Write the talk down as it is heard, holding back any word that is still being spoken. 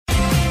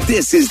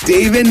This is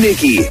Dave and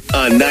Nikki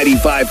on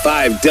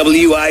 95.5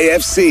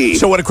 WIFC.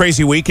 So what a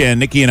crazy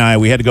weekend. Nikki and I,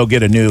 we had to go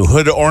get a new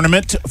hood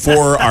ornament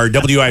for our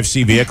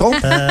WIFC vehicle.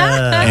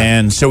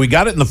 And so we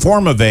got it in the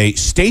form of a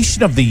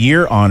Station of the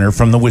Year honor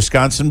from the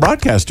Wisconsin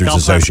Broadcasters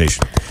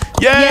Association.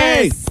 Yay!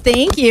 Yes,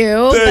 thank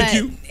you. Thank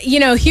you. You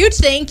know, huge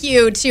thank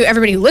you to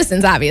everybody who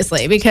listens,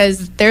 obviously,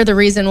 because they're the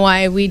reason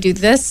why we do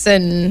this,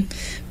 and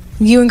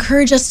you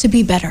encourage us to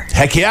be better.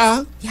 Heck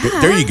yeah.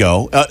 There you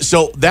go.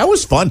 So that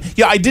was fun.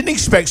 Yeah, I didn't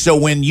expect. So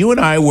when you and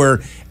I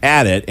were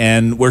at it,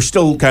 and we're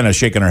still kind of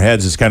shaking our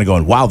heads, it's kind of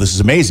going, wow, this is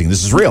amazing.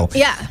 This is real.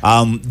 Yeah.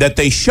 That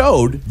they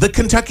showed the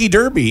Kentucky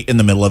Derby in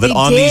the middle of it They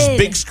on did. these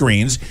big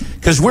screens,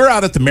 because we're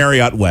out at the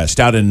Marriott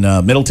West, out in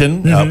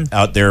Middleton,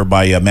 out there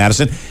by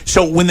Madison.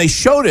 So when they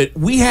showed it,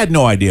 we had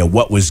no idea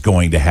what was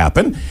going to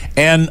happen.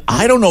 And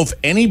I don't know if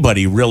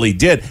anybody really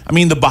did. I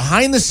mean, the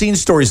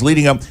behind-the-scenes stories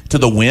leading up to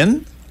the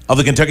win of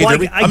the Kentucky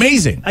Derby,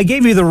 amazing. I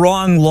gave you the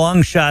wrong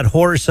long shot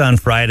horse on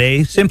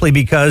Friday simply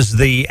because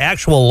the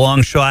actual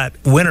long shot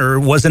winner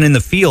wasn't in the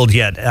field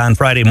yet on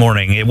Friday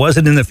morning. It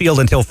wasn't in the field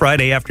until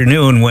Friday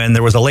afternoon when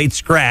there was a late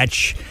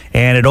scratch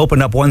and it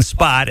opened up one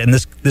spot, and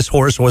this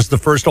horse was the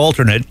first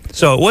alternate.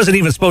 So it wasn't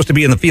even supposed to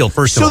be in the field,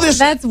 first of all.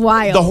 That's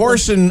wild. The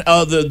horse and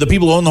the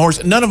people who own the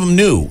horse, none of them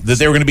knew that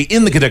they were going to be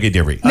in the Kentucky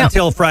Derby.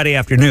 Until Friday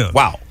afternoon.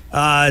 Wow.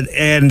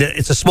 And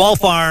it's a small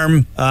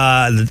farm.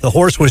 The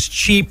horse was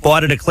cheap,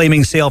 bought at a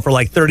claiming sale for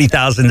like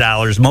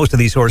 $30,000. Most of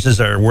these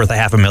horses are worth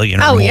 $500,000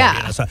 or Oh, more. yeah.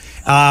 You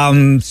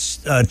know,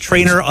 so,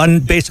 trainer,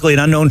 basically an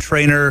unknown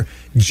trainer,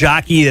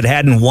 jockey that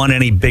hadn't won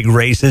any big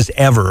races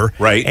ever.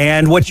 Right.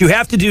 And what you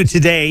have to do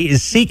today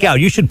is seek out,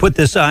 you should put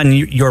this on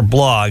your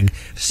blog,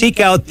 seek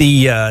out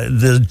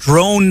the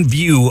drone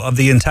view of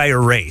the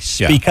entire race,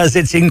 because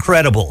it's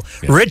incredible.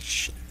 Yeah.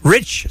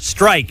 Rich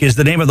Strike is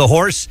the name of the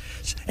horse,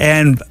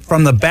 and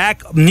from the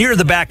back, near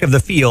the back of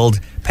the field,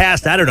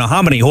 past I don't know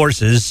how many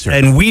horses,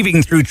 and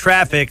weaving through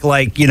traffic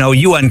like you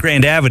on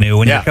Grand Avenue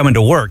when you're coming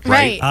to work,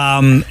 right?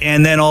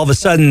 And then all of a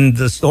sudden,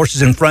 the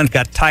horses in front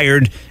got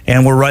tired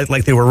and were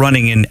like they were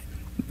running in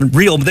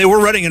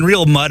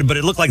real mud, but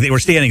it looked like they were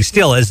standing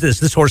still as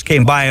this horse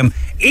came by them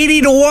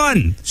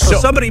 80-1. So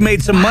somebody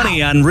made some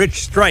money on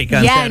Rich Strike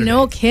on Saturday.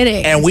 No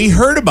kidding. And we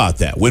heard about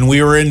that when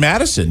we were in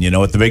Madison,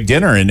 at the big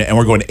dinner, and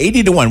we're going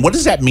 80-1. What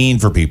does that mean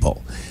for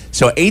people?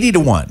 So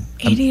 80-1.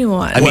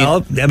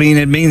 80-1. I mean,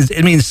 it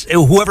means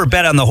whoever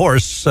bet on the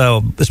horse,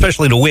 so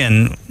especially to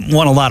win,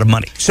 won a lot of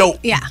money. So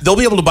they'll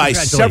be able to buy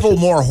several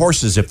more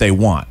horses if they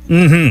want,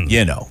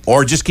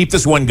 or just keep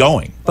this one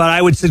going. But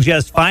I would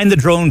suggest find the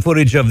drone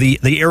footage of the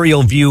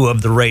aerial view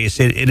of the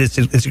race.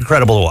 It's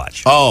incredible to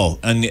watch. Oh,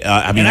 and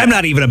I mean, I'm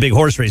not even a big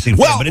horse racing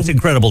fan, but it's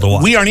incredible to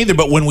watch. We aren't either.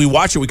 But when we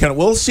watch it,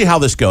 we'll see how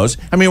this goes.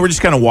 I mean, we're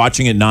just kind of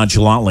watching it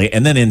nonchalantly,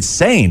 and then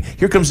insane.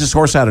 Here comes this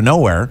horse out of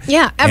nowhere.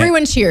 Yeah,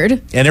 everyone cheered,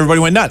 and everybody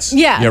went nuts.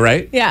 Yeah, right.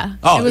 Yeah,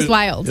 it was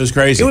wild. It was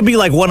crazy. It would be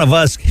like one of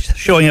us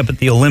showing up at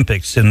the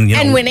Olympics and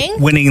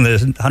winning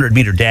the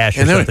 100-meter dash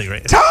or something.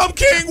 Right? Tom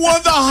King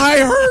won the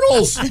high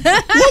hurdles. Look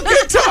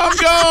at Tom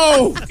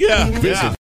go. Yeah.